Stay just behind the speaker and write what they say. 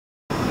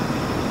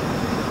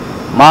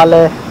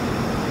male,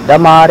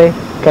 damare,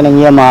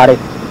 kenanyamare.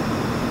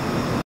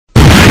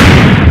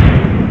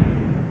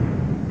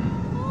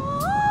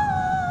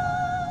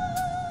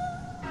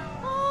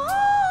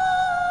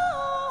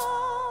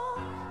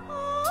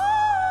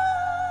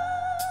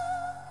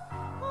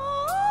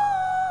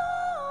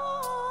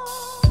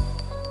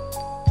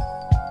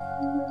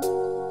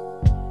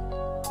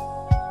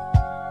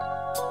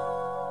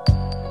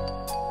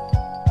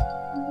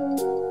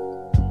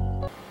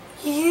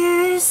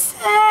 You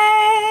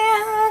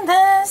sail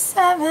the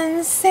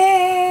seven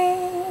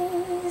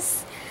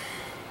seas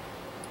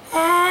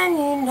and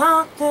you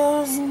knock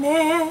those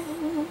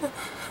men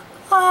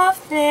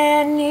off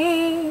their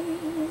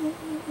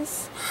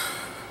knees.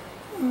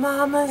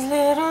 Mama's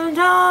little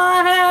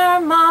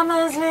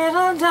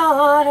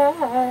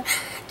daughter,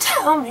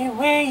 tell me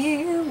where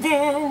you've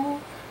been.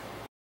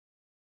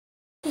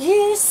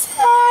 You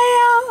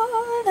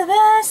sailed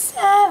the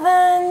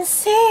seven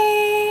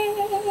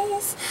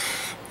seas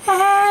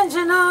and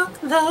you knock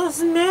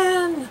those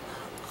men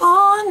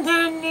on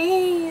their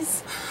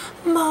knees.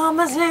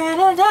 Mama's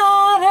little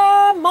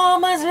daughter,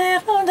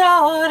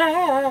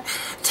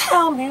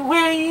 tell me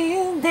where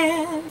you've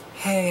been.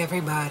 Hey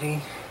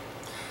everybody,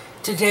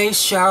 today's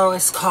show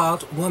is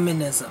called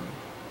Womanism,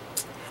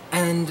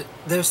 and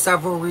there's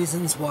several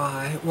reasons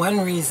why.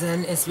 One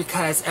reason is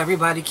because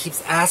everybody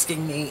keeps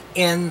asking me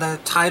in the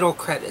title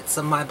credits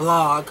of my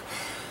blog,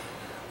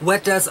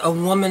 what does a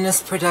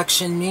womanist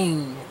production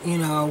mean? You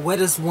know, what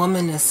does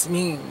womanist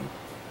mean?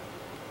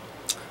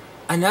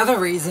 Another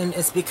reason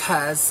is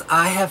because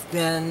I have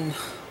been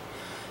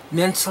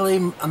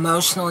mentally,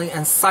 emotionally,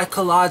 and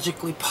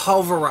psychologically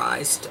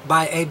pulverized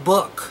by a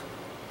book,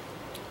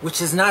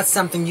 which is not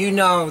something, you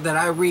know, that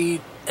I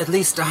read at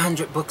least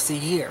 100 books a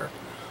year.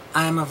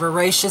 I am a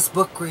voracious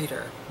book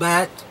reader,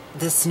 but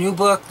this new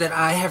book that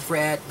I have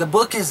read, the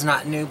book is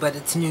not new, but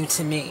it's new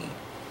to me.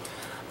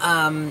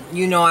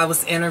 You know, I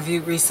was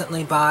interviewed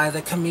recently by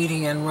the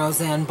comedian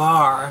Roseanne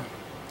Barr.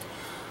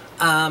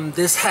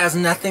 This has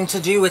nothing to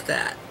do with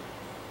that.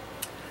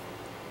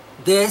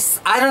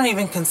 I don't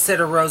even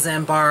consider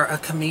Roseanne Barr a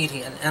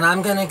comedian, and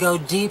I'm going to go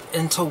deep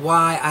into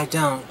why I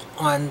don't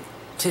on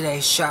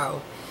today's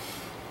show.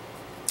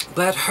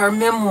 But her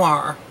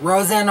memoir,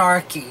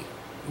 ROSEANNEARCHY,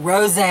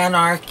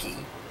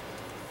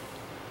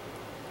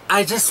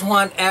 I just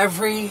want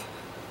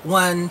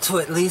everyone to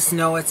at least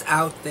know it's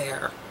out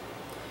there.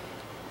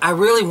 I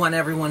really want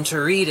everyone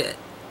to read it,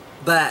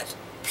 but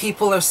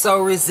people are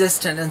so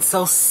resistant and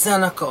so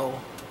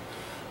cynical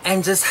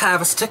and just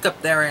have a stick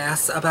up their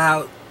ass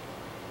about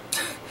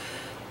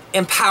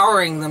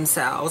empowering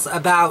themselves,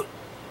 about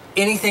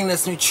anything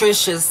that's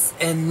nutritious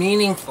and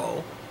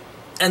meaningful.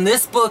 And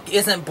this book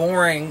isn't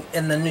boring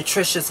in the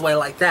nutritious way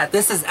like that.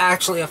 This is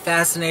actually a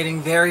fascinating,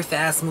 very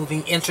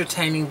fast-moving,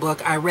 entertaining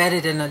book. I read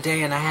it in a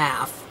day and a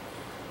half.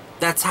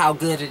 That's how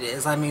good it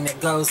is. I mean, it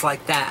goes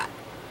like that.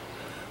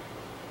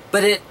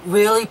 But it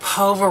really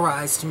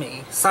pulverized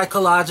me,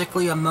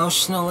 psychologically,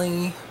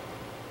 emotionally,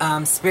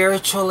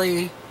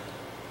 spiritually,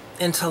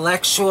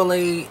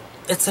 intellectually.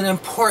 It's an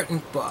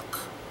important book.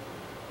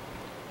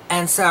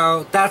 And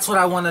so that's what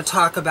I want to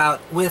talk about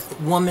with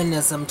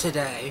womanism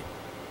today.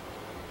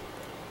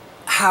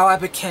 How I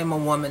became a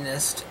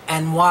womanist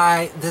and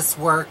why this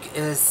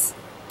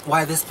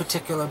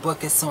particular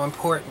book is so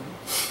important.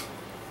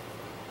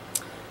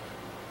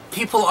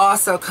 People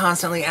also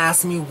constantly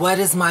ask me, what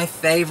is my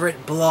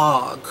favorite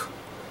blog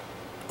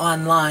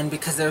online?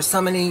 Because there are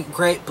so many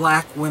great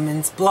black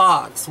women's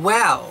blogs.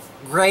 Well,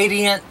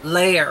 Gradient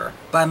Lair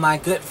by my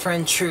good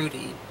friend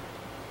Trudy.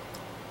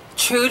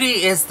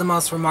 Trudy is the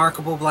most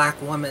remarkable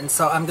black woman,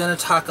 so I'm going to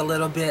talk a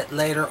little bit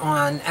later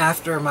on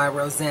after my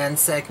Roseanne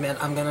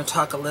segment. I'm going to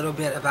talk a little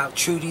bit about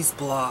Trudy's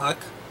blog.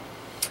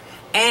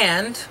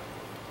 And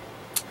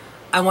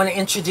I want to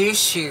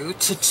introduce you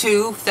to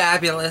two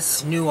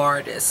fabulous new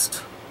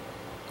artists.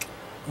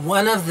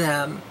 One of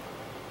them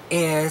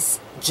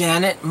is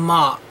Janet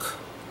Mock.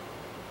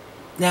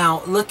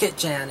 Now, look at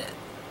Janet.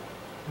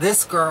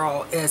 This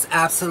girl is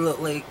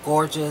absolutely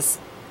gorgeous.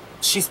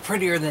 She's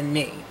prettier than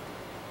me.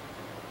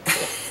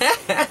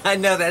 I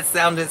know that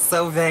sounded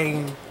so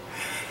vain.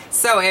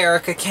 So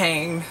Erica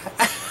Kane.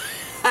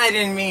 I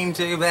didn't mean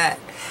to, but,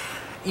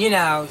 you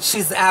know,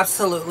 she's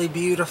absolutely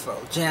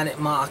beautiful, Janet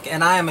Mock,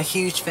 and I am a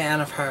huge fan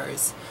of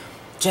hers.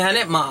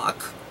 Janet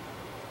Mock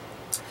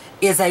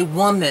is a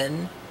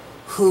woman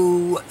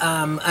who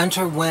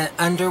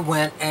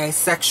underwent a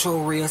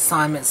sexual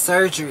reassignment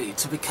surgery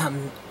to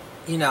become,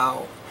 you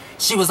know,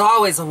 she was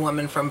always a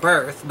woman from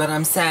birth, but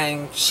I'm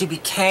saying she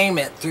became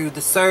it through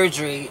the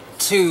surgery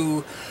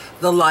to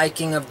the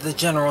liking of the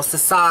general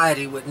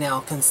society would now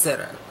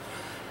consider.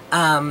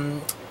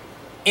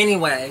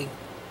 Anyway,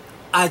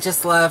 I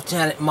just love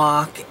Janet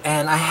Mock,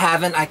 and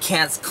I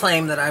can't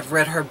claim that I've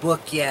read her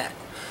book yet,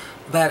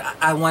 but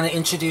I want to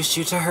introduce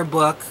you to her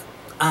book.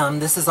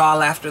 This is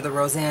all after the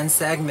Roseanne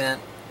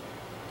segment.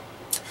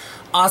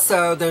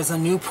 Also, there's a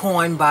new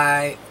poem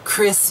by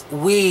Chris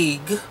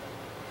Weige,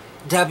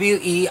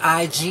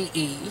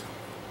 W-E-I-G-E.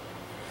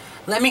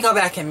 Let me go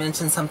back and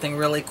mention something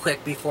really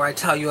quick before I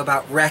tell you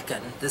about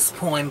Reckon, this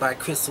poem by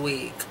Chris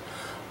Weige.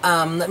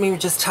 Let me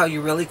just tell you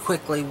really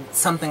quickly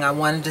something I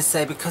wanted to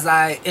say, because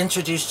I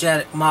introduced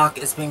Janet Mock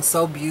as being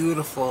so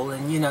beautiful,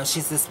 and you know,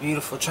 she's this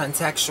beautiful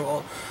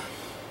transsexual.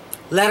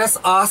 Let us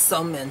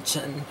also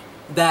mention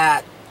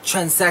that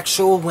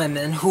transsexual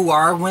women who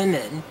are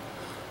women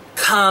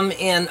come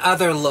in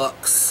other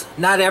looks.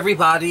 Not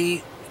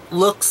everybody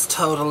looks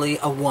totally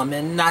a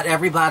woman. Not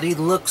everybody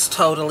looks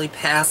totally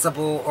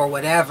passable or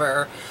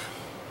whatever.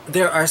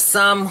 There are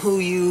some who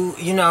you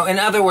know, in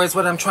other words,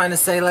 what I'm trying to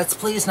say, let's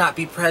please not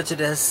be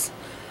prejudiced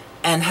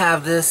and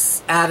have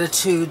this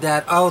attitude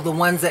that, oh, the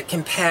ones that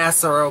can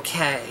pass are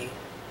okay.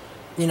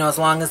 You know, as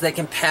long as they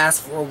can pass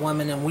for a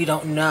woman and we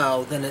don't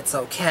know, then it's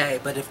okay.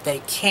 But if they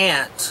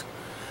can't,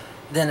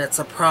 then it's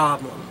a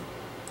problem.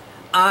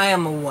 I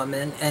am a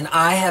woman, and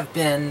I have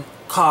been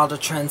called a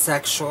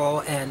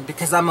transsexual, and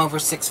because I'm over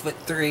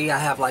 6'3", I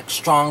have like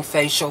strong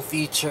facial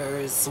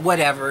features,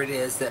 whatever it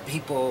is that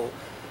people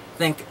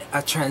think a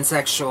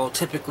transsexual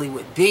typically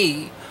would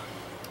be.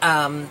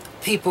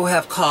 People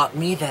have called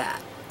me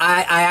that.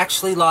 I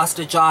actually lost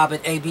a job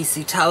at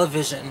ABC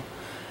Television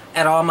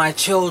at All My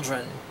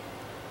Children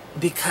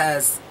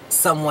because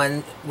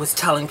someone was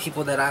telling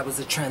people that I was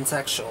a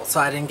transsexual. So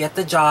I didn't get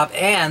the job,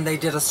 and they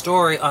did a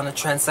story on a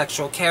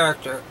transsexual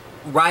character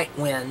right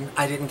when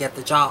I didn't get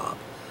the job.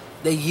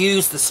 They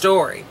used the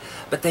story,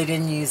 but they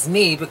didn't use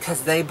me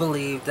because they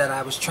believed that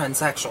I was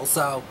transsexual.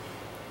 So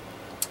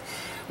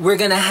we're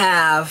going to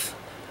have,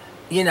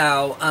 you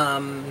know,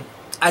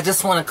 I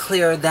just want to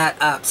clear that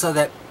up so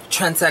that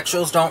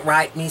transsexuals don't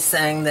write me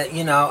saying that,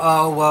 you know,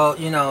 oh, well,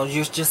 you know,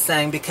 you're just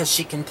saying because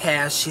she can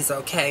pass, she's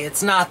okay.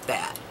 It's not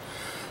that.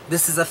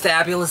 This is a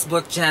fabulous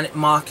book Janet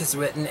Mock has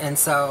written, and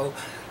so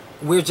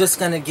we're just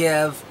going to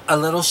give a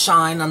little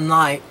shine and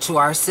light to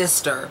our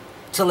sister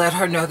to let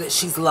her know that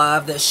she's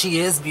loved, that she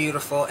is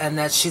beautiful, and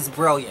that she's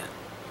brilliant.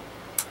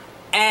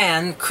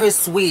 And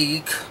Chris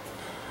Weige,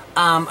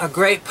 a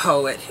great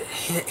poet,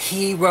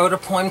 he wrote a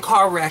poem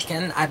called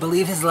Reckon. I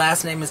believe his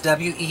last name is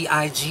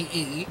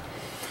W-E-I-G-E.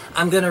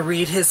 I'm going to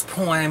read his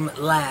poem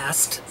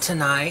last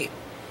tonight.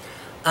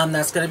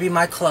 That's going to be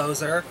my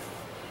closer.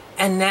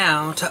 And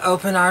now, to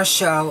open our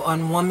show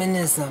on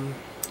womanism,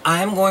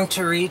 I am going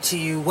to read to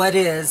you what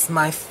is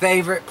my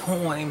favorite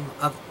poem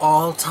of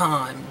all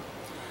time.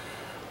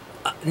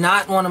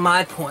 Not one of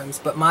my poems,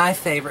 but my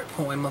favorite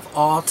poem of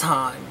all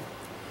time.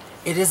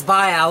 It is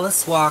by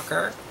Alice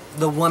Walker,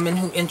 the woman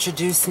who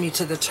introduced me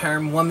to the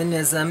term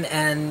womanism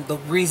and the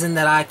reason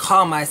that I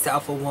call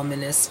myself a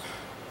womanist.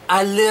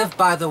 I live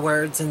by the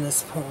words in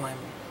this poem.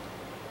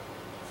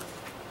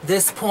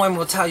 This poem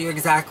will tell you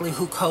exactly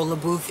who Kola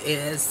Boof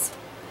is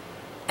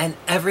and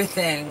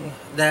everything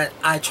that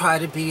I try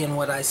to be and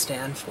what I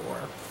stand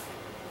for.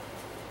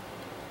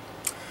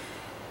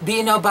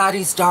 Be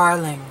nobody's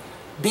darling.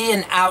 Be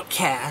an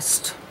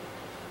outcast.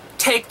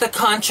 Take the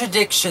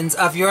contradictions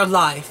of your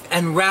life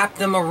and wrap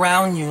them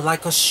around you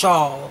like a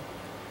shawl.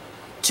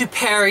 To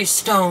parry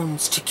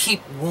stones to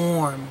keep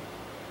warm.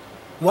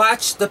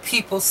 Watch the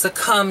people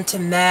succumb to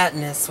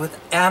madness with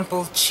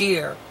ample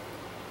cheer.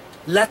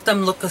 Let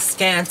them look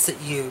askance at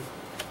you.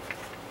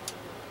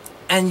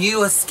 And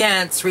you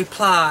askance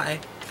reply.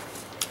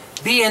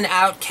 Be an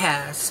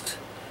outcast.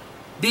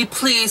 Be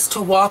pleased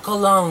to walk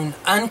alone,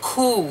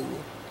 uncool,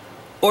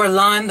 or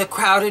line the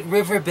crowded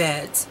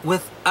riverbeds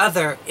with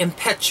other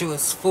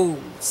impetuous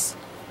fools.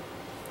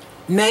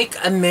 Make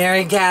a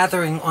merry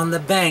gathering on the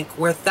bank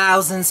where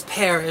thousands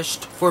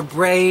perished for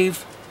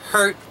brave,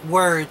 hurt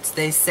words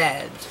they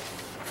said.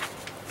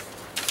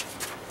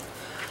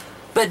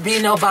 But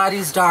be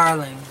nobody's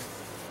darling.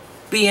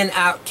 Be an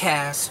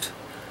outcast,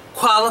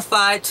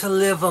 qualified to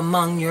live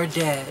among your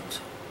dead.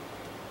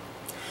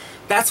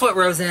 That's what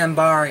Roseanne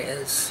Barr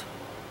is.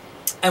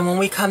 And when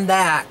we come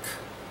back,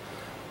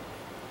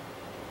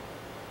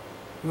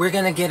 we're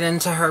going to get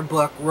into her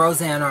book,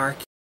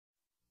 ROSEANNEARCHY.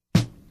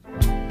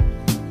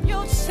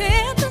 Your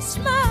simple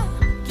smile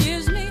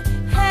gives me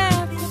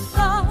half the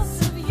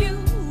thoughts of you.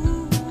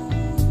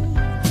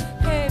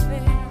 Hey,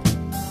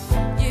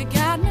 babe, you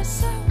got me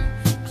so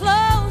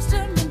close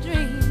to my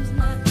dreams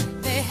now.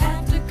 They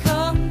have to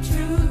come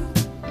true.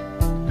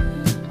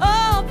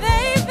 Oh,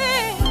 baby,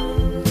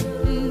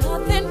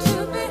 nothing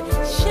to be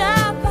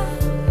shy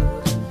about.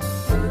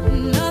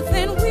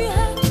 Nothing we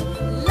have to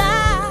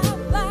lie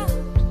about.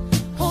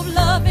 Hope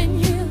loving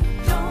you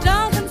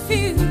don't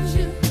confuse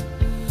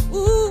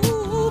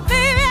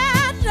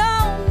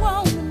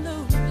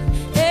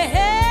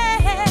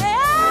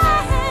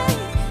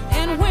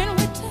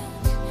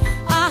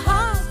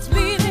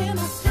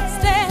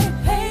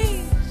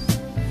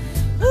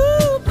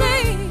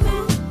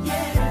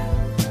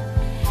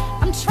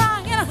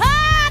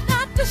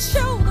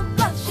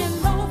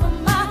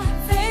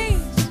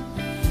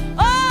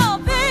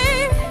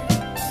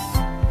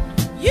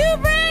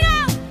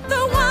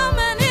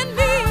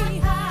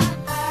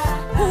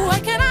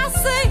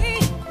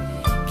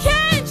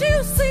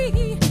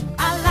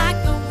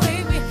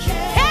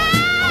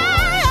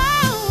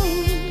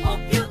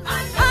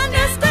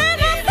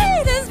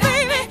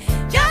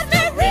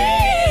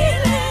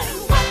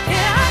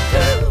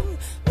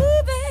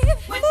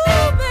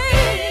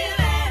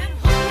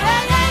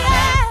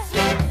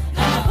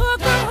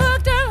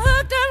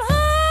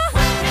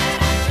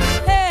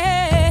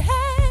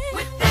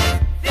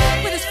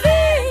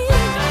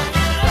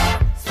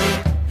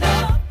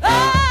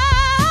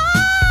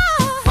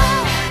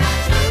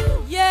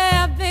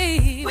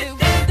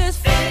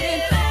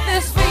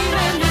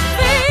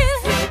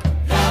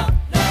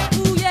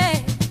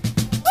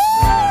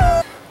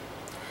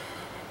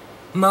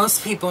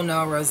Most people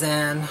know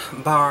Roseanne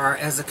Barr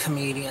as a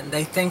comedian.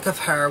 They think of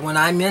her, when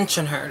I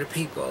mention her to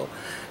people,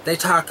 they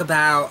talk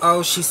about,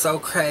 oh, she's so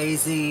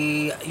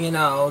crazy, you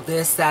know,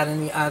 this, that,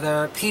 and the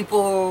other.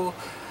 People,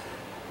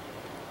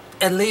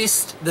 at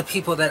least the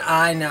people that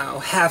I know,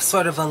 have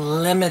sort of a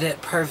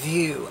limited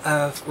purview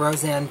of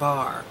Roseanne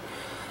Barr.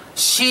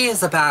 She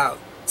is about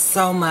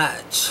so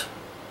much,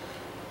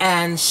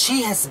 and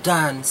she has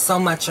done so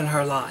much in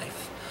her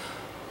life.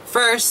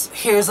 First,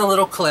 here's a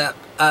little clip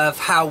of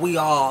how we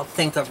all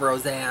think of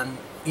Roseanne,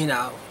 you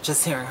know,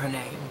 just hearing her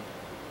name.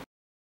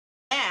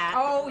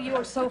 Oh, you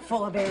are so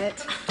full of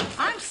it.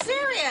 I'm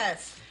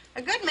serious.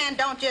 A good man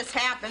don't just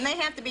happen. They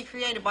have to be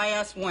created by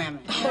us women.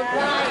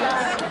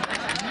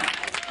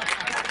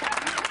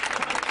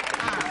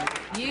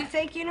 You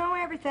think you know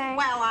everything?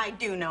 Well, I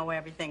do know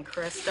everything,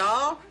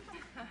 Crystal.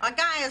 A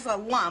guy is a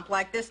lump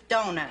like this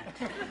donut.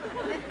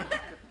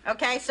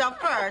 Okay, so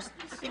first,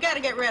 you got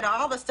to get rid of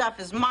all the stuff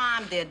his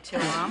mom did to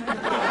him.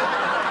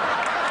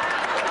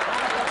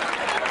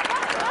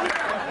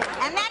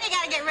 And then you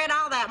got to get rid of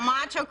all that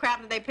macho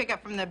crap that they pick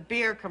up from the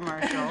beer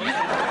commercials.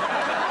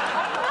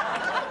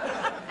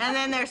 And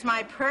then there's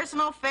my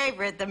personal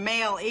favorite, the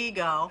male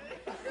ego.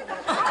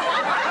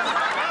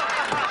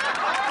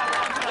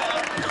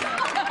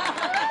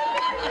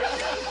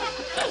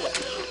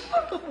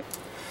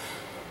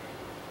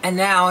 And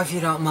now, if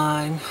you don't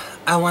mind,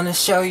 I want to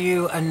show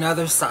you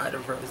another side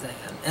of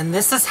Roseanne. And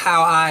this is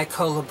how I,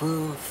 Kola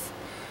Boof,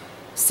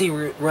 see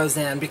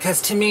Roseanne.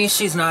 Because to me,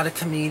 she's not a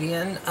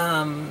comedian.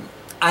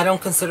 I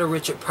don't consider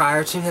Richard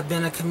Pryor to have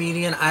been a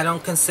comedian. I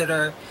don't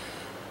consider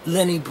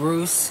Lenny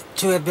Bruce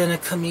to have been a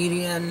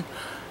comedian.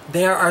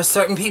 There are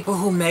certain people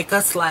who make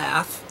us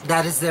laugh.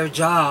 That is their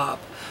job.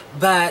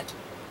 But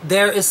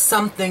there is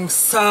something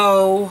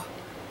so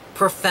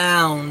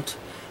profound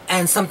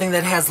and something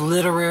that has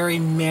literary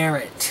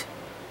merit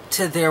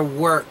to their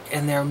work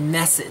and their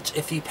message.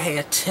 If you pay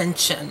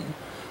attention,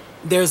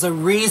 there's a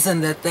reason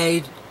that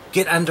they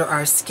get under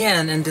our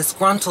skin and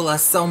disgruntle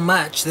us so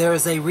much. There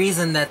is a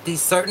reason that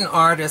these certain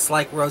artists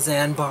like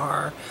Roseanne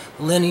Barr,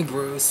 Lenny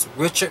Bruce,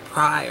 Richard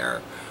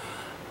Pryor,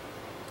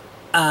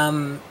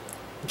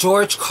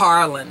 George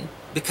Carlin,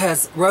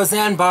 because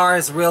Roseanne Barr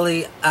is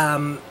really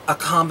a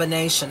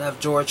combination of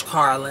George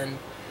Carlin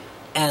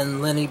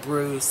and Lenny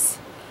Bruce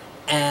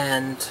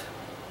and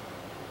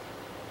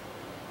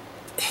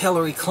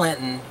Hillary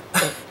Clinton.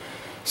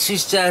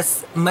 She's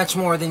just much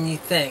more than you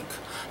think.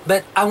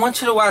 But I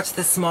want you to watch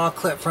this small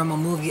clip from a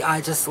movie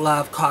I just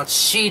love called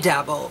She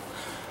Devil,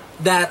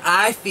 that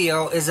I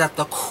feel is at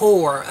the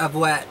core of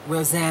what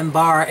Roseanne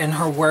Barr and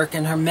her work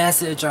and her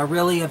message are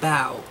really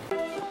about.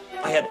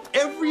 I had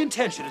every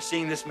intention of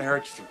seeing this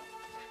marriage through.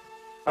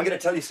 I'm going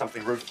to tell you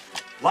something,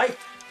 Ruth.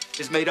 Life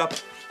is made up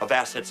of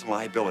assets and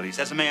liabilities.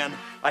 As a man,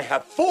 I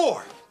have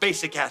 4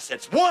 basic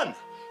assets. 1,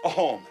 a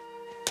home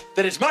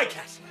that is my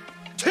castle.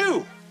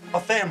 2, a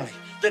family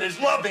that is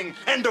loving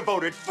and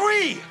devoted.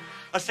 3,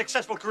 a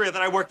successful career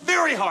that I work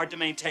very hard to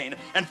maintain.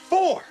 And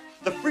 4,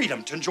 the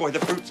freedom to enjoy the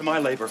fruits of my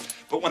labor.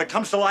 But when it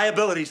comes to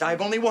liabilities, I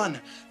have only 1.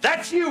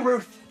 That's you,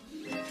 Ruth.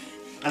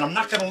 And I'm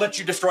not going to let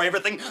you destroy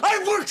everything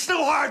I worked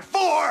so hard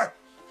for.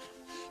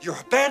 You're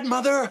a bad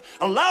mother,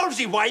 a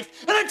lousy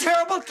wife, and a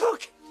terrible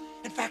cook.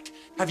 In fact,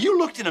 have you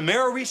looked in a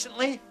mirror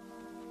recently?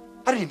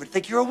 I didn't even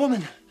think you're a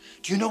woman.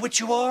 Do you know what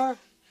you are?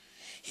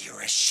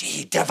 You're a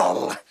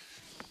she-devil.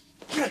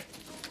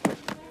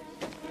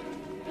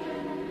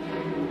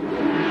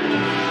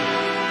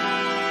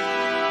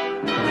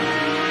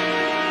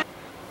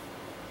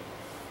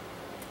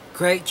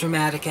 Great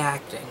dramatic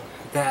acting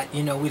that,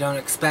 you know, we don't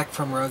expect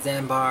from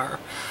Roseanne Barr.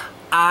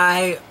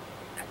 I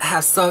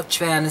have such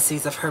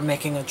fantasies of her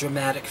making a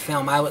dramatic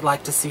film. I would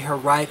like to see her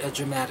write a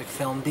dramatic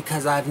film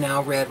because I've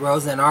now read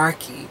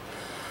ROSEANNEARCHY.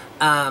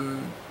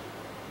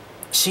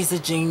 She's a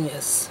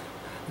genius.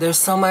 There's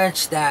so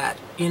much that,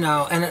 you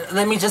know, and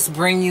let me just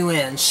bring you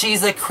in.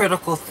 She's a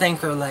critical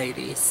thinker,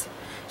 ladies.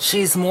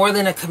 She's more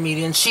than a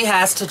comedian. She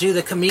has to do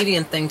the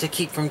comedian thing to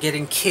keep from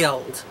getting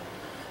killed,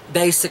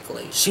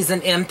 basically. She's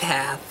an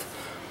empath.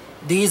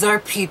 These are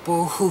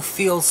people who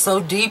feel so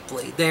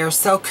deeply. They are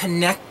so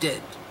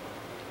connected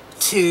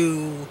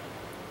to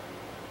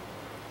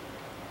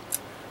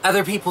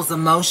other people's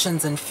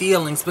emotions and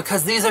feelings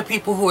because these are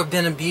people who have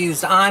been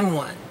abused. I'm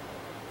one.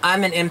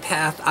 I'm an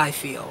empath, I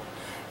feel.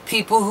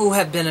 People who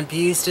have been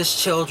abused as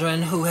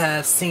children, who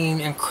have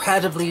seen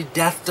incredibly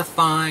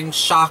death-defying,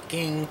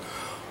 shocking,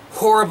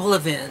 horrible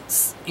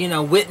events, you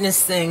know,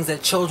 witness things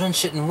that children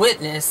shouldn't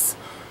witness.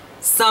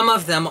 Some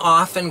of them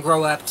often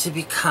grow up to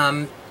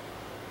become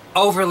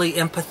overly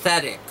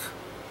empathetic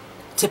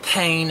to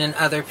pain in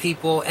other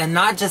people, and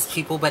not just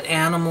people, but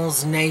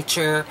animals,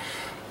 nature.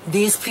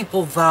 These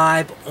people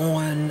vibe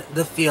on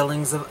the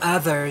feelings of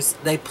others.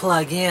 They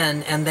plug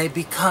in and they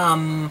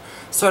become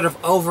sort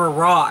of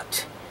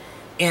overwrought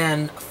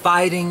in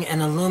fighting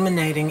and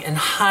illuminating and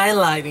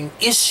highlighting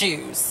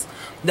issues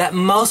that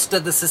most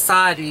of the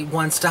society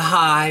wants to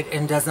hide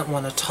and doesn't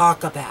want to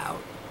talk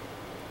about.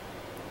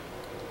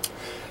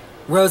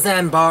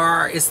 Roseanne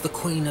Barr is the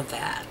queen of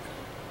that.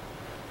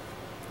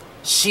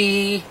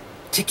 she,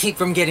 to keep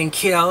from getting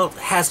killed,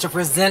 has to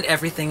present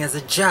everything as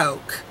a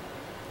joke.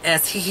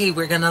 As hee,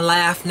 we're gonna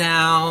laugh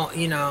now,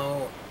 you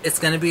know, it's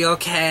gonna be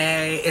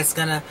okay,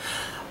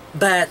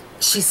 but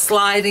she's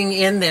sliding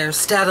in there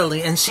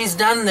steadily, and she's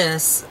done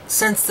this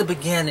since the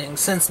beginning,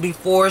 since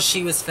before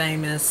she was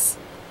famous.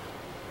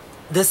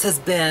 This has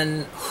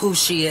been who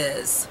she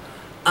is.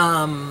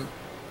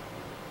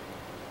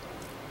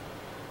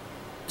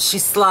 She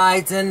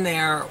slides in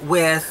there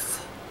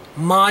with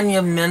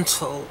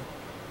monumental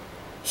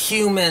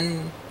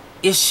human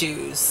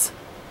issues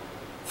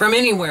from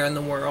anywhere in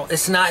the world.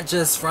 It's not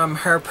just from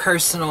her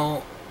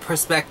personal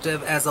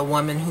perspective as a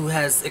woman who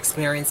has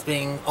experienced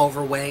being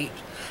overweight,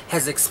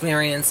 has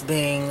experienced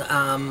being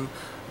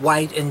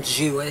white and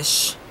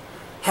Jewish,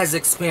 has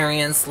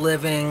experienced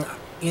living,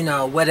 you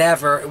know,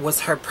 whatever. It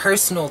was her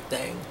personal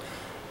thing.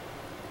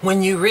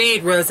 When you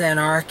read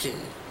ROSEANNEARCHY,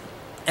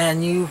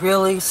 and you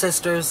really,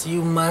 sisters,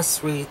 you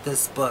must read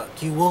this book.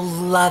 You will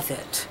love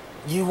it.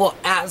 You will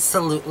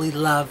absolutely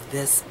love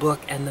this book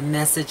and the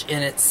message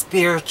in it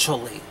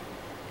spiritually.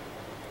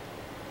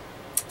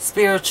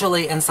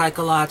 Spiritually and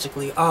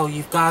psychologically. Oh,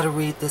 you've got to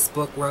read this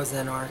book,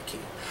 ROSEANNEARCHY.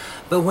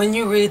 But when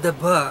you read the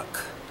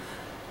book,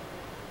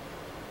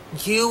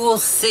 you will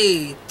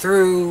see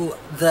through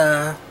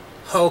the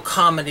whole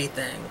comedy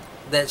thing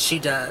that she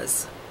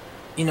does.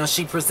 You know,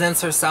 she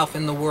presents herself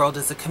in the world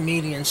as a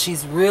comedian.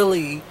 She's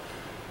really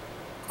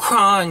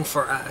crying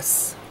for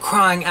us,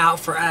 crying out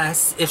for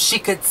us. If she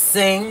could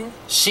sing,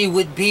 she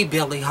would be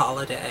Billie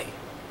Holiday.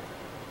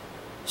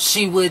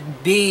 She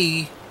would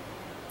be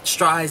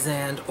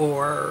Streisand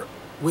or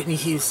Whitney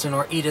Houston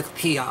or Edith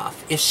Piaf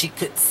if she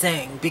could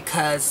sing,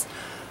 because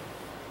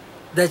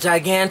the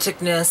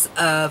giganticness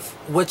of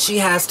what she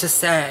has to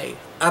say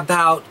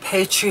about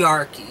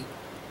patriarchy,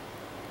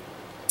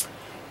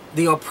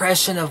 the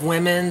oppression of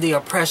women, the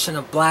oppression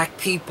of black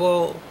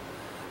people.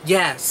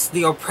 Yes,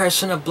 the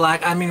oppression of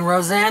black. I mean,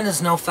 Roseanne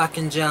is no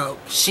fucking joke.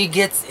 She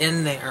gets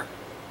in there.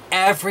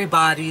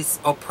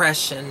 Everybody's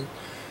oppression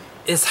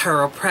is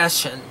her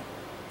oppression.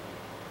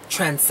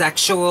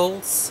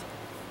 Transsexuals,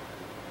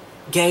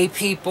 gay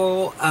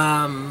people,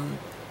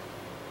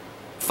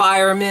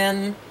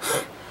 firemen,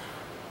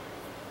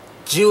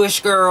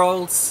 Jewish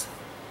girls,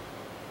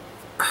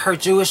 her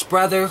Jewish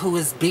brother who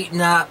was beaten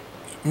up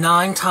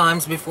 9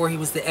 times before he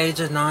was the age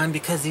of 9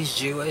 because he's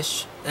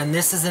Jewish. And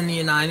this is in the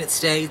United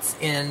States,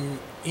 in,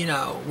 you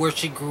know, where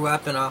she grew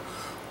up, in a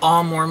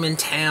all-Mormon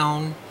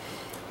town.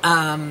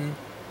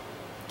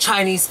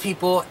 Chinese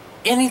people,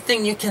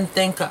 anything you can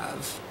think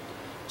of.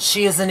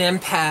 She is an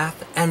empath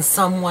and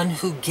someone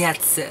who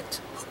gets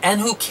it and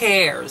who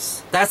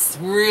cares. That's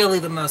really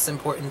the most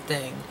important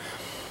thing.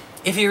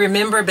 If you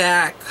remember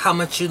back how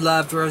much you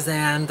loved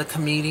Roseanne, the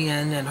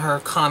comedian, and her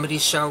comedy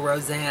show,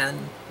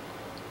 Roseanne,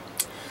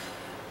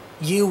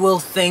 you will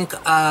think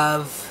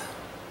of,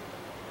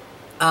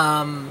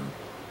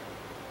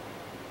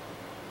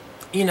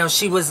 you know,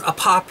 she was a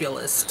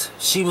populist.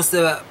 She was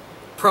the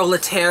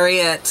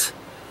proletariat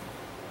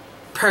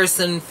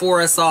person for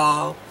us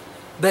all.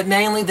 But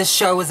mainly the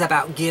show is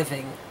about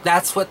giving.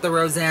 That's what the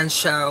Roseanne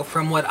show,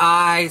 from what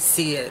I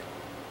see it,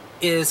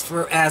 is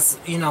for, as,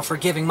 you know, for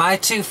giving. My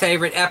 2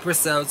 favorite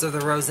episodes of the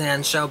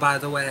Roseanne show, by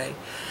the way,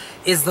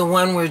 is the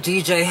one where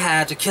DJ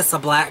had to kiss a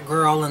black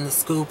girl in the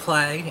school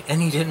play,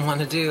 and he didn't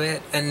want to do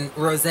it. And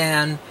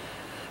Roseanne,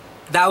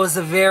 that was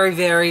a very,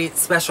 very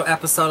special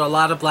episode. A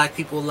lot of black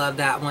people love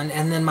that one.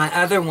 And then my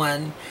other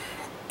one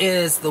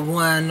is the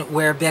one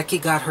where Becky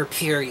got her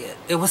period.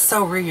 It was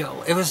so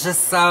real. It was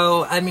just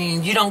so, I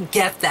mean, you don't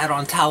get that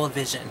on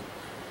television.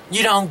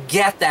 You don't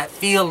get that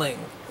feeling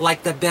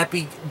like the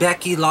Becky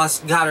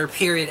got her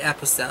period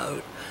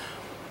episode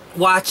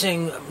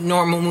watching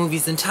normal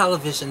movies and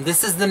television.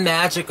 This is the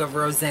magic of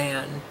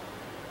Roseanne.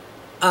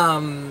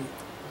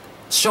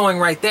 Showing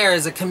right there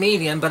as a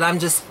comedian, but I'm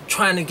just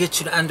trying to get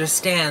you to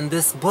understand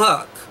this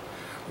book,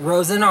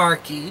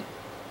 ROSEANNEARCHY,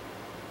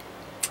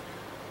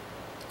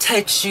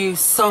 takes you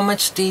so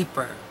much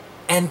deeper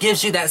and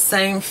gives you that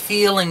same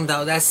feeling,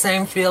 though, that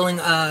same feeling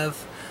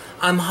of,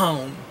 I'm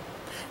home.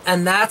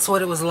 And that's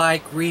what it was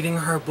like reading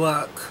her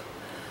book.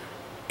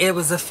 It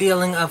was a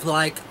feeling of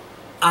like,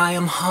 I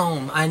am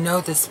home. I know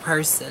this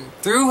person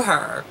through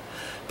her,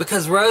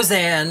 because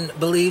Roseanne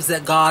believes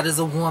that God is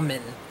a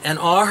woman. And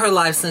all her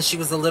life, since she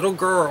was a little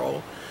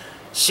girl,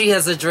 she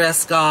has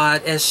addressed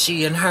God as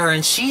she and her.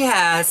 And she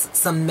has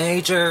some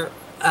major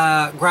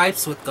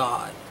gripes with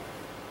God.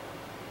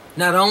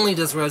 Not only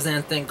does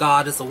Roseanne think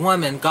God is a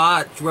woman,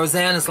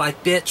 Roseanne is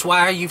like, bitch,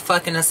 why are you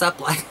fucking us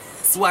up like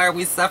this? Why are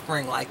we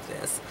suffering like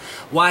this?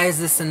 Why is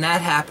this and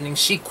that happening?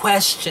 She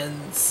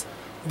questions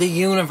the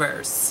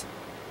universe.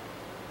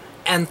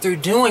 And through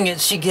doing it,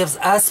 she gives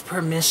us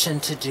permission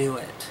to do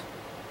it.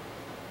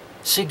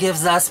 She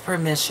gives us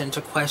permission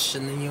to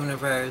question the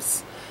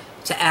universe,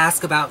 to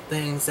ask about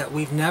things that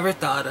we've never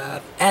thought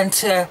of, and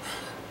to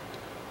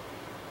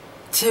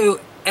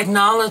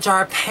acknowledge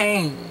our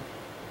pain.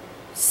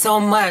 So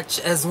much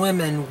as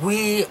women,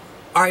 we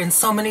are in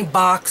so many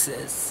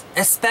boxes,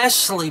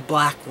 especially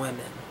black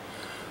women.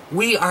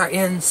 We are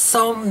in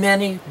so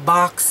many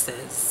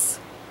boxes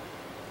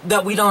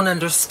that we don't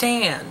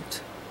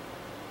understand.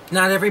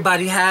 Not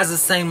everybody has the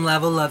same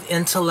level of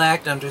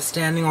intellect,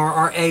 understanding, or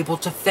are able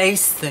to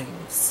face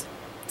things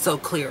so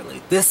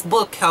clearly. This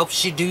book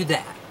helps you do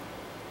that.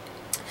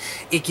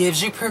 It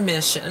gives you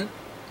permission,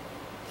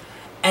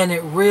 and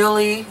it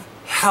really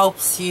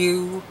helps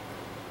you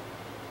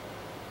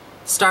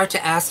start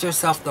to ask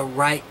yourself the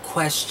right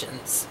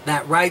questions,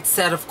 that right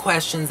set of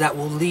questions that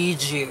will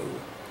lead you.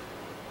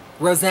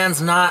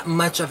 Roseanne's not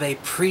much of a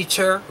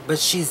preacher, but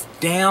she's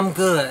damn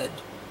good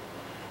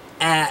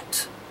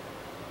at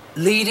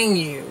leading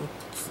you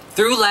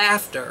through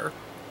laughter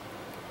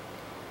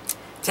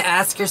to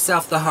ask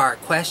yourself the hard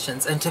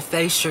questions and to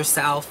face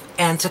yourself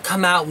and to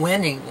come out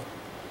winning.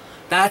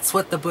 That's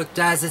what the book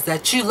does, is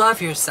that you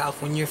love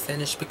yourself when you're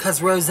finished,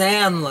 because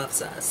Roseanne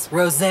loves us.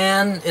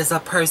 Roseanne is a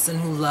person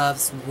who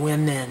loves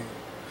women.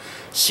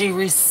 She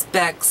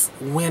respects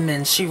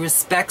women. She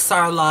respects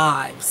our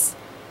lives.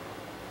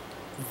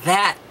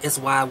 That is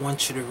why I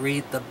want you to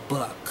read the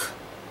book.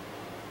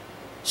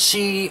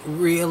 She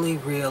really,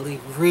 really,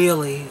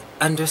 really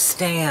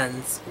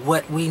understands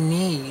what we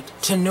need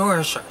to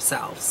nourish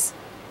ourselves.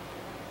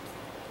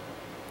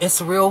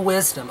 It's real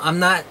wisdom. I'm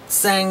not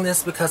saying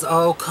this because,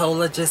 oh,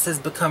 Kola just has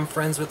become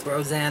friends with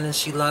Roseanne and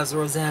she loves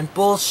Roseanne.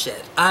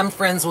 Bullshit. I'm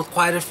friends with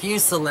quite a few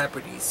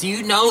celebrities.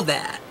 You know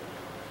that.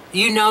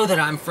 You know that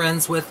I'm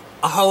friends with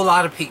a whole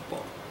lot of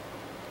people.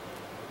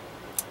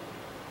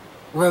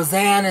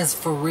 Roseanne is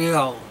for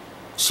real.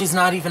 She's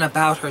not even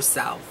about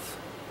herself.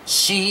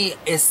 She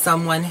is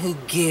someone who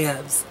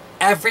gives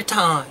every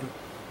time,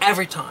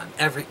 every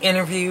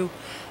interview,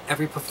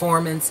 every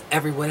performance,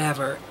 every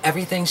whatever,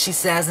 everything she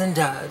says and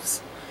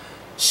does.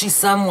 She's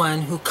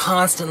someone who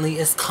constantly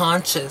is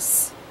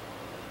conscious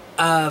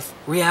of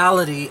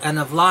reality and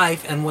of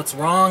life and what's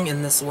wrong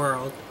in this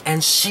world.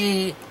 And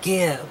she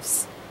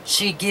gives.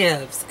 She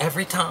gives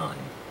every time.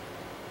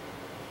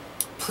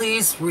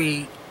 Please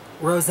read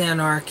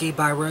Roseannearchy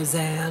by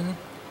Roseanne.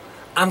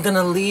 I'm going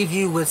to leave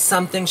you with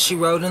something she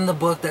wrote in the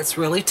book that's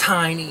really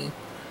tiny.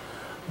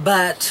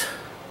 But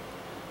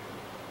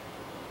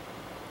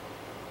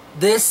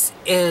this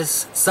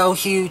is so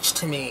huge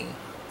to me.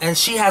 And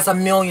she has a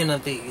million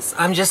of these.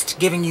 I'm just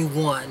giving you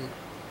one.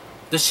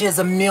 But she has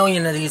a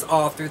million of these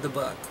all through the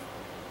book.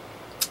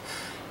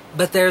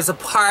 But there's a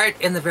part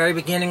in the very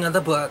beginning of the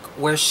book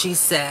where she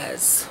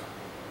says,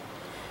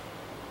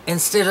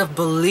 instead of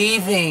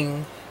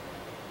believing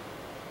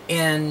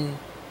in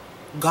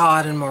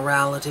God and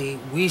morality,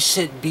 we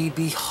should be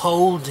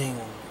beholding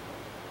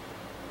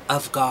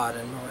of God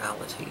and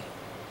morality.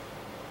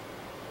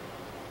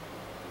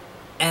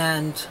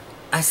 And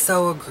I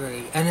so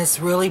agree. And it's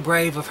really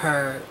brave of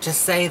her to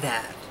say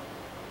that.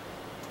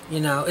 You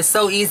know, it's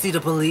so easy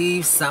to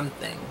believe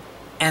something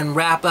and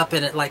wrap up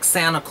in it like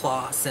Santa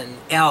Claus and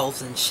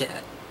elves and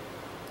shit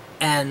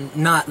and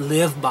not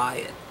live by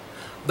it.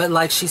 But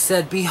like she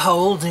said,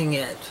 beholding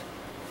it,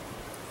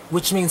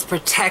 which means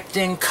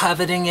protecting,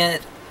 coveting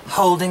it,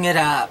 holding it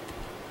up,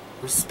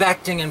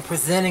 respecting and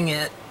presenting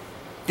it,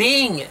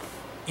 being it.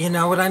 You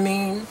know what I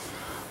mean?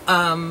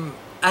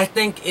 I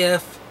think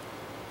if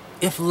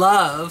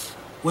love,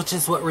 which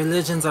is what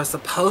religions are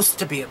supposed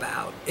to be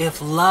about,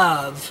 if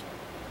love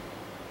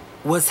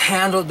was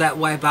handled that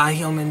way by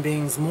human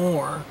beings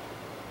more,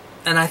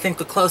 and I think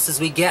the closest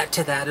we get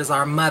to that is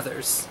our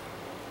mothers.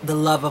 The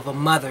love of a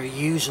mother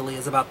usually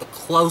is about the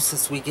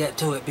closest we get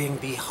to it being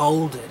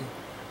beholden.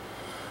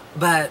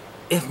 But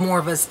if more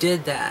of us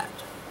did that,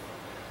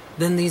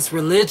 then these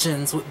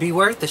religions would be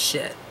worth a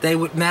shit. They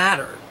would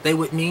matter. They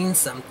would mean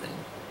something.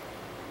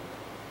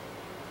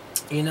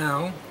 You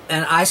know?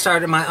 And I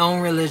started my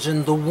own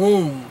religion, The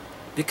Womb,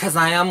 because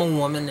I am a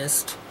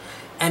womanist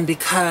and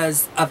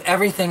because of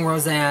everything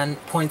Roseanne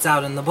points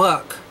out in the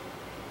book.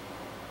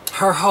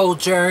 Her whole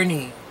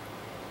journey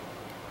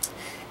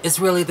is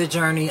really the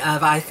journey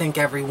of, I think,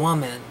 every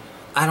woman.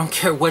 I don't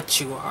care what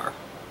you are.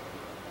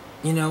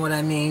 You know what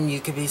I mean? You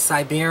could be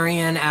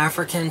Siberian,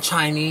 African,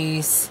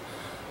 Chinese,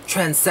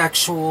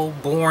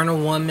 transsexual, born a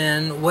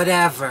woman,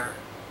 whatever.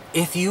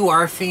 If you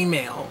are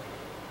female,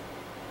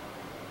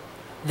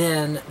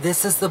 then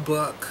this is the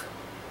book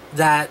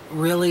that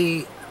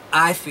really,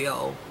 I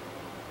feel,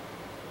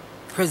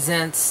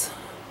 presents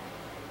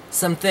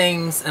some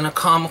things in a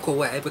comical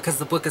way, because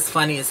the book is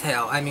funny as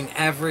hell. I mean,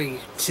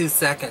 every 2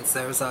 seconds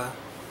there's a,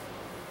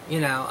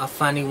 you know, a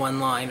funny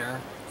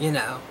one-liner, you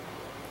know.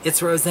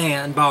 It's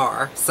Roseanne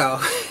Barr, so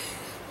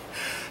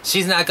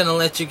she's not going to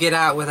let you get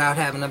out without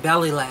having a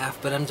belly laugh,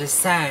 but I'm just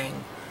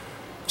saying,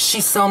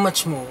 she's so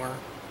much more.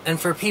 And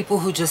for people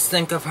who just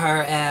think of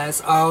her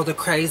as, oh, the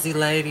crazy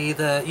lady,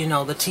 the, you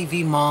know, the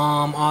TV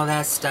mom, all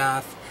that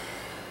stuff,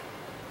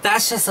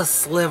 that's just a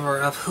sliver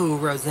of who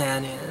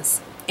Roseanne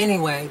is.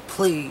 Anyway,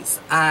 please,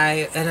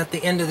 and at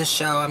the end of the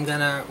show, I'm going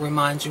to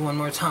remind you one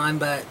more time,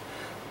 but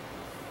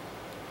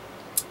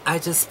I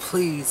just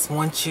please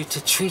want you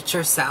to treat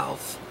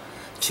yourself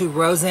to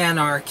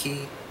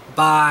Roseannearchy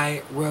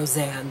by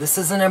Roseanne. This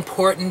is an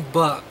important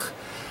book.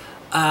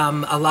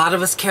 A lot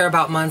of us care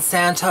about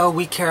Monsanto.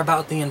 We care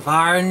about the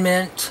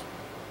environment.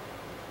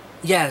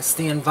 Yes,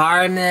 the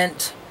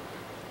environment.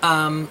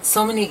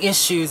 So many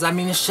issues. I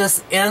mean, it's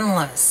just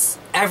endless.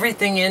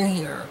 Everything in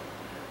here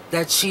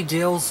that she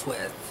deals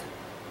with.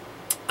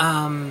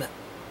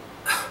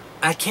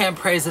 I can't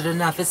praise it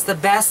enough. It's the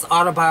best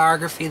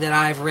autobiography that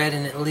I've read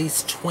in at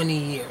least 20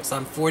 years.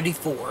 I'm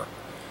 44.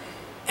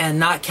 And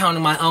not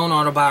counting my own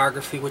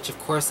autobiography, which of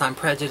course I'm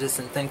prejudiced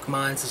and think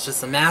mine's is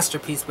just a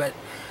masterpiece, but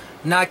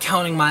not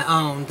counting my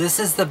own, this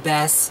is the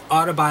best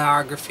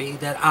autobiography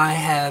that I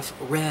have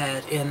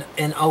read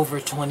in over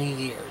 20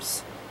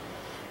 years.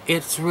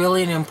 It's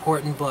really an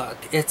important book.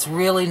 It's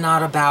really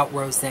not about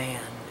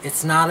Roseanne.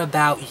 It's not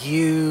about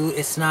you.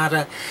 It's not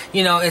a,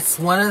 you know, it's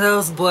one of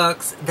those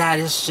books that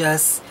is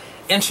just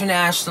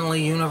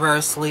internationally,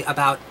 universally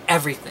about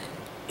everything.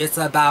 It's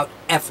about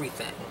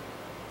everything.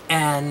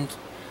 And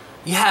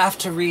you have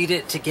to read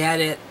it to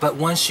get it, but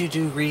once you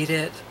do read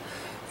it,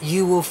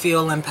 you will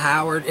feel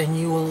empowered and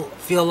you will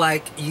feel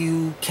like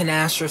you can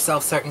ask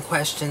yourself certain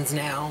questions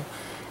now.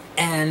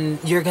 And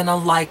you're going to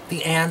like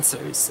the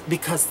answers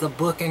because the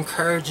book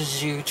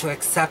encourages you to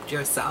accept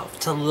yourself,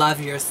 to love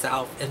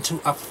yourself, and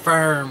to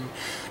affirm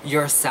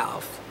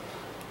yourself.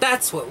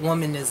 That's what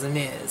womanism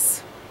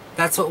is.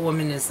 That's what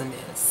womanism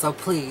is. So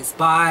please,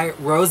 buy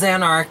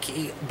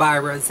ROSEANNEARCHY by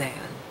Roseanne.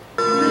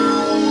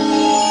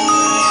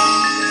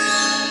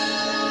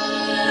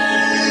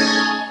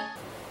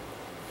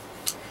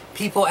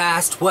 People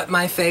asked what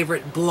my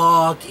favorite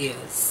blog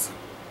is.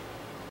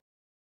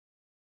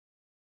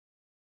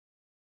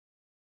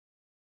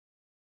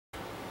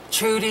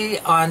 Trudy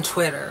on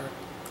Twitter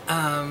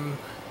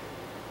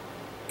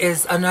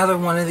is another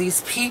one of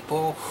these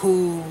people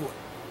who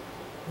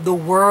the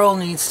world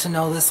needs to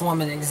know this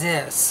woman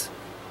exists.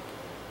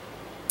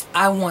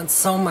 I want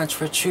so much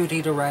for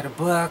Trudy to write a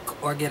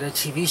book or get a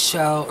TV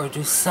show or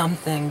do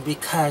something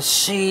because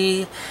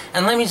she,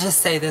 and let me just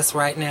say this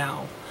right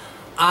now,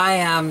 I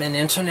am an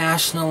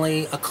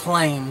internationally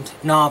acclaimed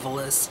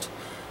novelist.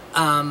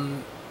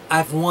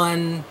 I've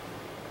won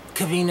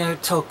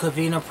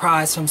Kavina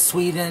Prize from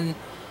Sweden.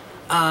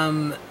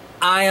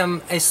 I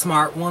am a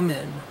smart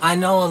woman. I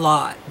know a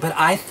lot, but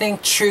I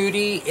think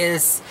Trudy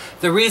is,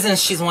 the reason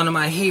she's one of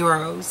my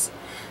heroes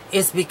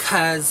is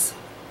because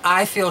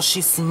I feel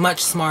she's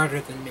much smarter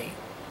than me.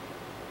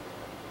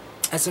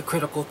 As a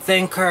critical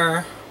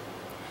thinker,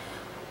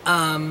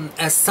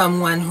 as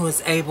someone who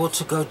is able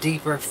to go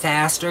deeper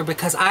faster,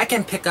 because I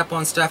can pick up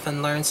on stuff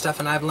and learn stuff,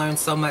 and I've learned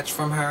so much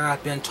from her.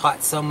 I've been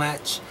taught so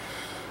much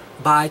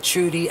by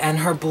Trudy and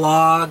her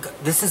blog.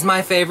 This is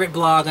my favorite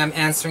blog. I'm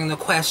answering the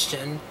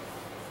question.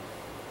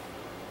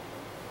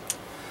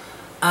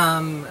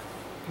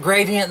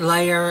 Gradient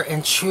Lair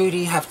and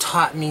Trudy have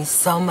taught me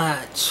so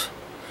much,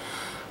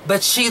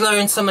 but she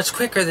learned so much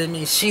quicker than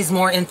me. She's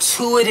more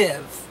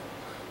intuitive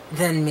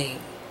than me.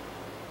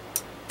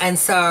 And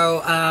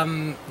so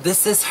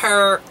this is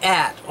her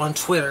 @ on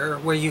Twitter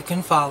where you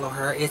can follow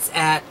her. It's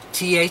 @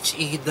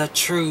 THE the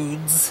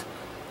Trudes.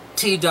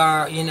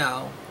 T-Dar, you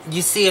know,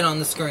 you see it on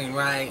the screen,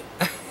 right?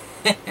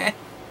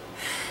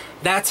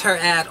 That's her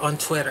 @ on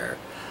Twitter.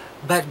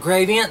 But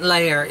Gradient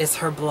Lair is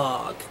her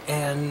blog.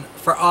 And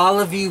for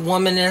all of you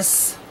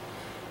womanists,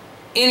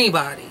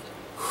 anybody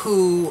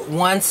who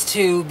wants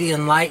to be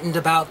enlightened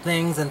about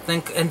things and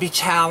think and be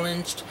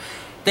challenged,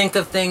 think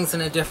of things in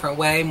a different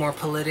way, more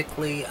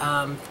politically,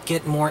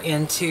 get more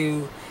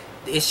into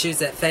the issues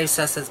that face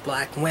us as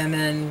black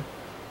women,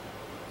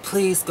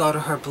 please go to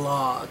her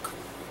blog.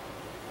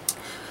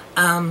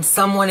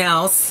 Someone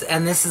else,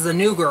 and this is a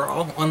new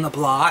girl on the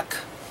block,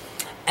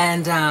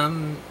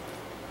 and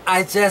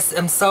I just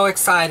am so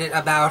excited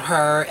about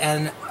her.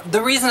 And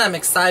the reason I'm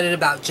excited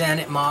about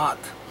Janet Mock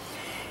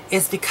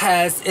is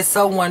because it's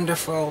so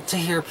wonderful to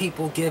hear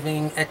people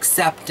giving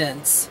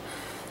acceptance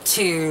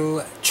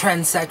to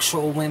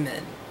transsexual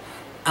women.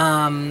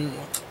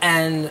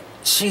 And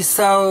she's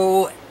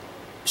so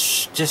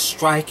just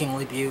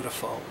strikingly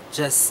beautiful,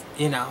 just,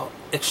 you know,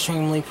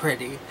 extremely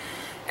pretty,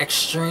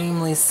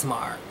 extremely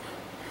smart,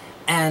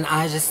 and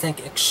I just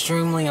think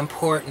extremely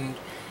important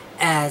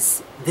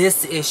as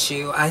this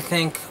issue. I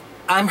think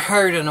I'm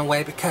hurt in a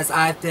way because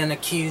I've been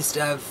accused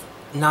of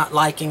not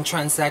liking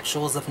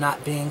transsexuals, of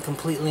not being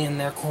completely in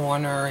their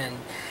corner, and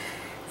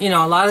you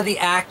know, a lot of the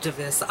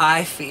activists,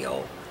 I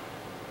feel,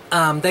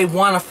 they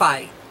want to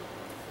fight,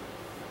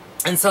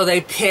 and so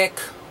they pick,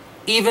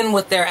 even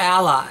with their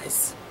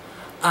allies,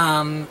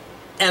 and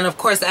of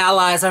course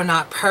allies are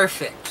not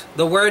perfect.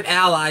 The word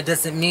ally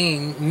doesn't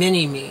mean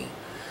mini-me.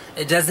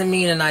 It doesn't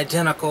mean an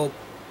identical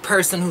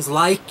person who's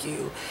like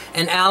you.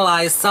 An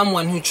ally is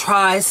someone who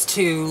tries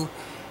to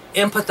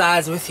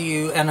empathize with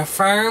you and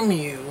affirm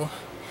you,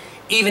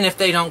 even if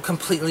they don't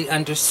completely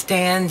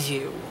understand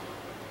you.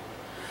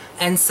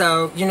 And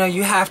so, you know,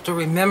 you have to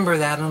remember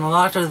that, and a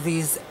lot of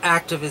these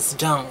activists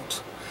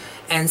don't.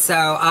 And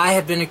so I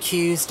have been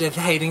accused of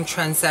hating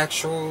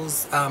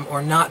transsexuals,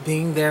 or not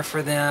being there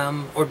for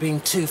them, or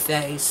being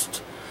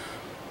two-faced.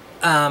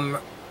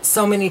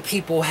 So many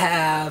people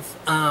have,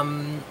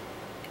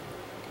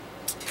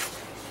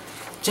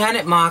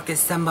 Janet Mock is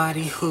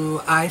somebody who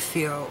I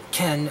feel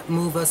can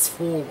move us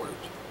forward.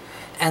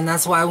 And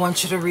that's why I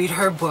want you to read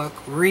her book,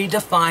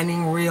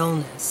 Redefining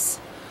Realness.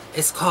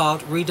 It's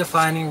called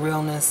Redefining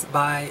Realness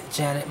by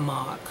Janet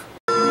Mock.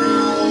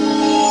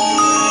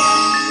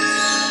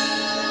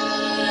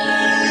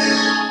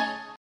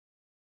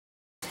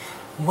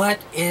 What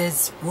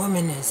is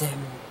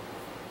womanism?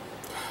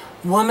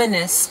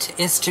 Womanist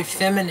is to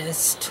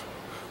feminist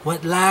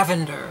what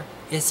lavender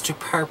is to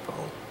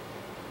purple.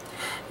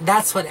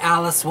 That's what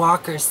Alice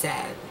Walker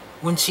said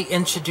when she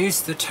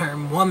introduced the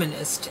term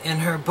womanist in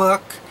her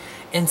book,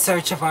 In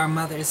Search of Our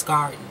Mother's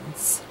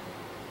Gardens.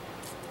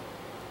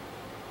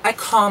 I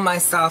call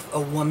myself a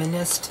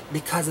womanist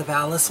because of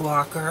Alice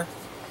Walker.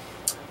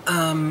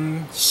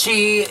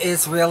 She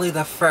is really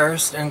the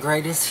first and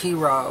greatest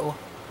hero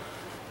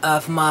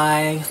of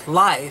my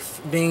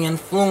life, being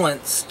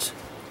influenced.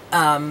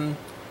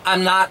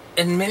 I'm not,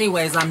 in many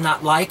ways, I'm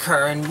not like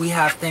her, and we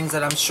have things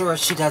that I'm sure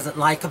she doesn't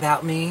like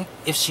about me,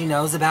 if she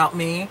knows about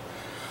me,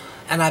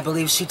 and I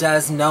believe she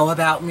does know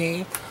about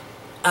me,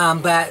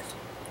 but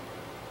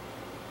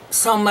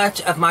so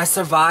much of my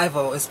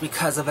survival is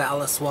because of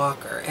Alice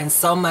Walker, and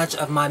so much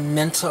of my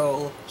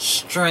mental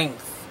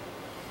strength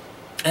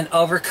and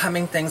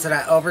overcoming things that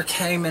I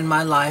overcame in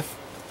my life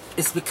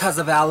is because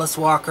of Alice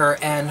Walker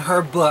and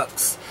her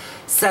books,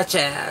 such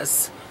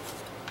as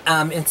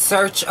In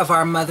Search of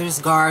Our Mother's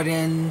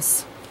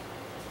Gardens,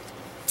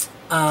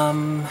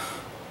 In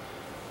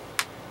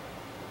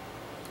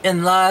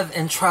Love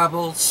and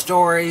Trouble,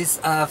 stories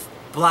of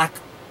black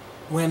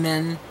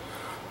women,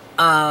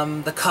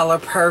 The Color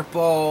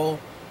Purple,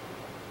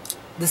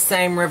 The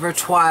Same River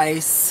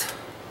Twice,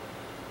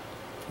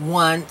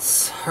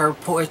 Once, her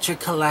poetry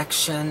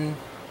collection,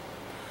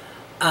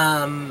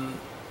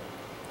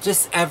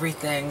 just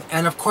everything.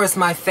 And of course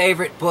my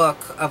favorite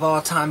book of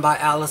all time by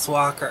Alice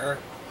Walker.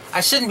 I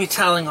shouldn't be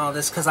telling all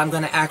this because I'm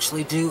going to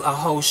actually do a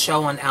whole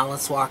show on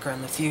Alice Walker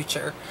in the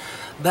future.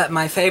 But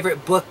my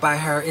favorite book by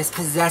her is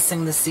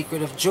Possessing the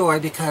Secret of Joy,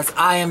 because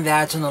I am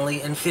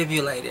vaginally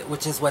infibulated,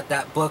 which is what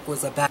that book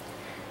was about.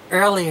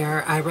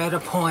 Earlier I read a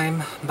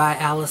poem by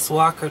Alice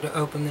Walker to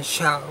open the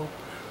show.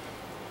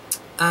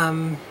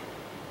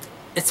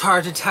 It's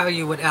hard to tell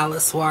you what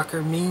Alice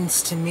Walker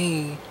means to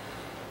me,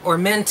 or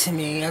meant to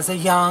me, as a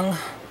young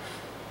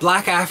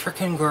black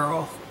African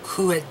girl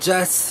who had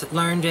just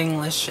learned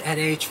English at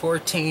age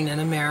 14 in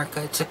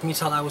America. It took me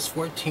till I was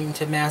 14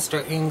 to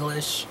master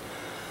English.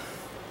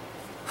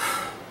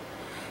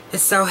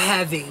 It's so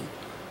heavy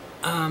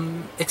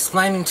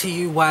explaining to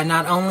you why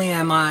not only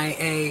am I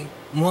a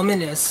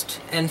womanist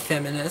and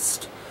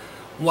feminist,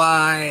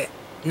 why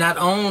not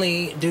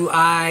only do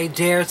I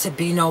dare to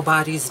be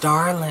nobody's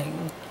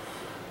darling,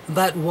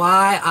 but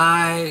why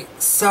I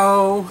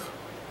so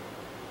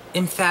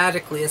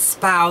emphatically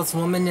espouse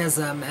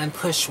womanism and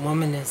push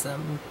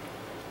womanism.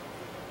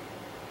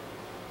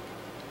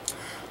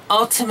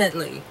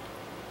 Ultimately,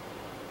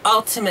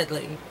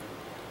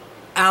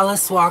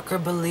 Alice Walker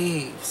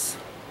believes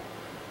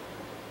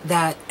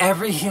that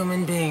every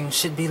human being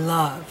should be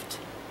loved,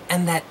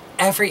 and that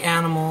every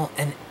animal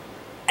and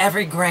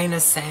every grain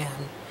of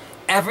sand,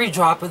 every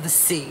drop of the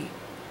sea,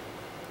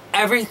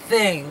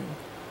 everything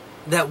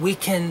that we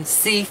can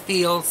see,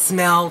 feel,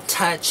 smell,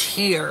 touch,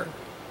 hear,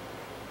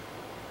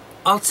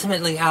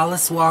 ultimately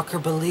Alice Walker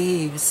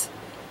believes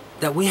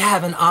that we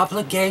have an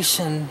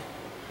obligation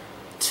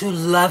to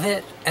love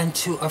it and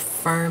to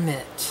affirm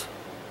it.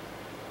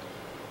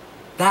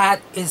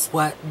 That is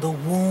what the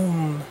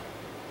womb,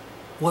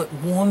 what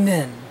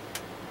woman,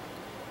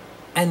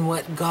 and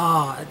what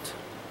God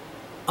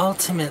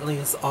ultimately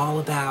is all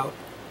about,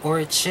 or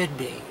it should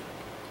be.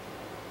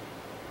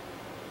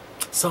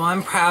 So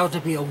I'm proud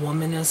to be a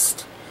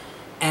womanist.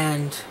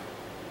 And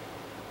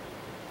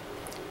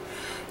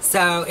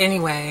so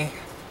anyway,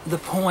 the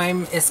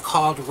poem is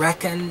called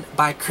Reckon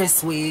by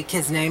Chris Weige.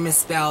 His name is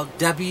spelled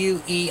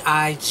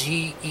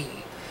W-E-I-G-E,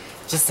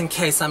 just in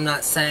case I'm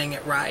not saying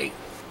it right.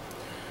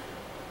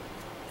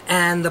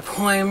 And the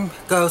poem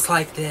goes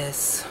like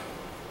this.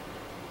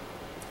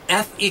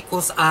 F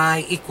equals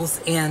I equals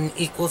N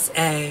equals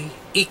A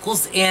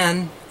equals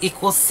N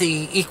equals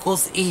C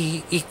equals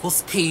E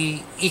equals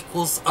P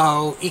equals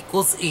O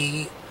equals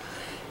E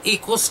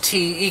equals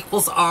T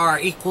equals R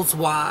equals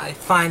Y.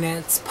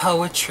 Finance,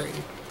 poetry.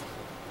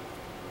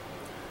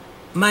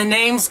 My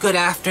name's Good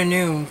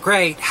Afternoon.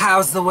 Great.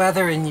 How's the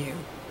weather in you?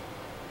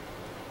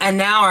 And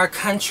now our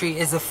country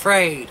is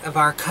afraid of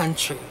our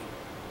country.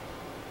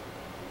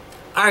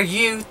 Our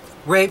youth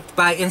raped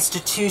by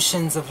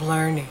institutions of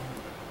learning.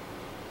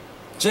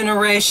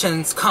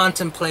 Generations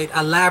contemplate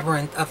a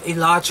labyrinth of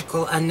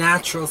illogical,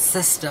 unnatural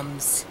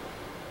systems.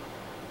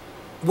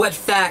 What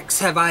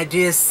facts have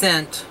ideas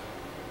sent?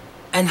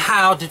 And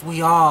how did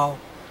we all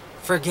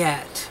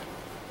forget?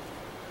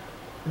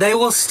 They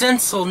will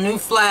stencil new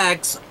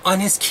flags on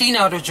his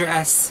keynote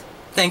address,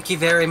 thank you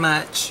very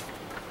much,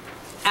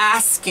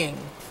 asking,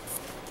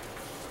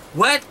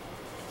 what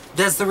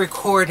does the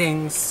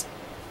recordings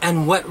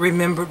and what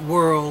remembered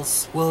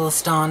worlds will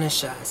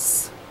astonish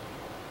us?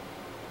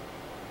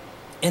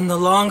 In the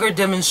longer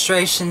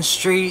demonstration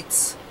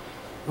streets,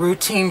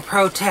 routine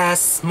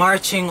protests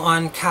marching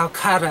on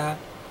Calcutta,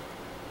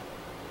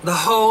 the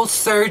whole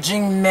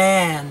surging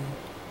man,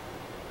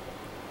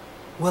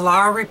 will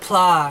our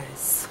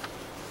replies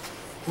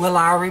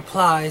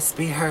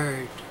be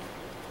heard?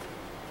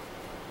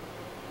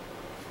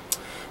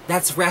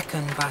 That's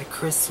Reckon by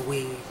Chris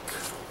Weige.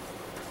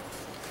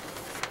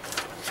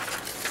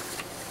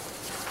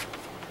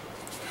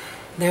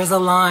 There's a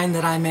line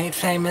that I made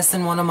famous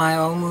in one of my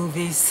old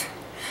movies.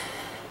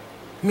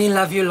 Me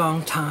love you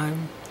long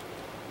time.